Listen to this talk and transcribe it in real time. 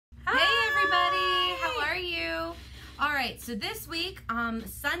right, so this week,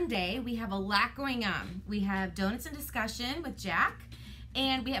 Sunday, we have a lot going on. We have Donuts and Discussion with Jack,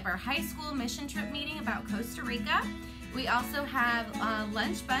 and we have our high school mission trip meeting about Costa Rica. We also have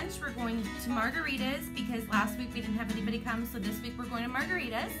lunch bunch. We're going to margaritas because last week we didn't have anybody come, so this week we're going to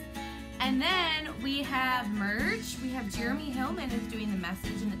margaritas. And then we have merch. We have Jeremy Hillman is doing the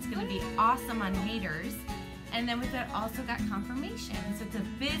message, and it's going to be awesome on haters. And then we've also got confirmation. So it's a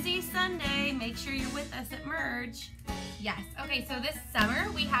busy Sunday. Make sure you're with us at Merge. Yes. Okay, so this summer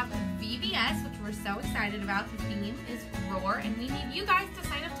we have VBS, which we're so excited about. The theme is Roar, and we need you guys to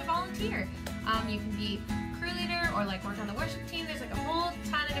sign up to volunteer. You can be crew leader or like work on the worship team. There's like a whole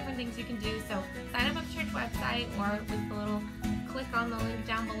ton of different things you can do. So sign up at the church website or with the little click on the link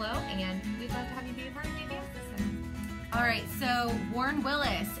down below, and we'd love to have you be a part of VBS this summer. All right, so Warren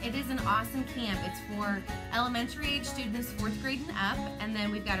Willis, it is an awesome camp. It's for elementary age students, 4th grade and up, and then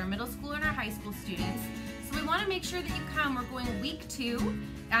we've got our middle school and our high school students. So we want to make sure that you come. We're going week 2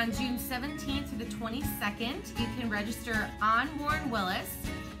 on June 17th through the 22nd. You can register on Warren Willis,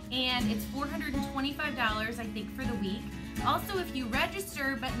 and it's $425, I think, for the week. Also, if you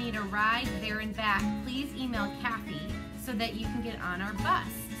register but need a ride there and back, please email Kathy so that you can get on our bus.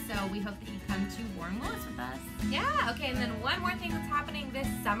 So we hope that you come to Warren Willis with us. Yeah, okay, and then one more thing that's happening this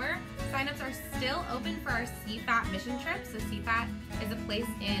summer, signups are still open for our CFAT mission trip. So CFAT is a place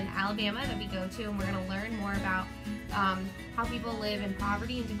in Alabama that we go to, and we're gonna learn more about how people live in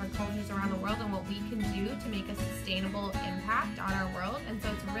poverty in different cultures around the world and what we can do to make a sustainable impact on our world. And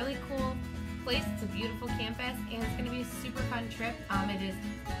so it's a really cool place. It's a beautiful campus, and it's going to be a super fun trip. It is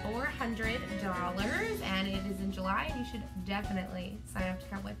 $400, and it is in July, and you should definitely sign up to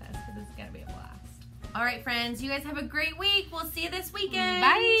come with us because it's going to be a blast. All right, friends, you guys have a great week. We'll see you this weekend.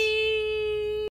 Bye.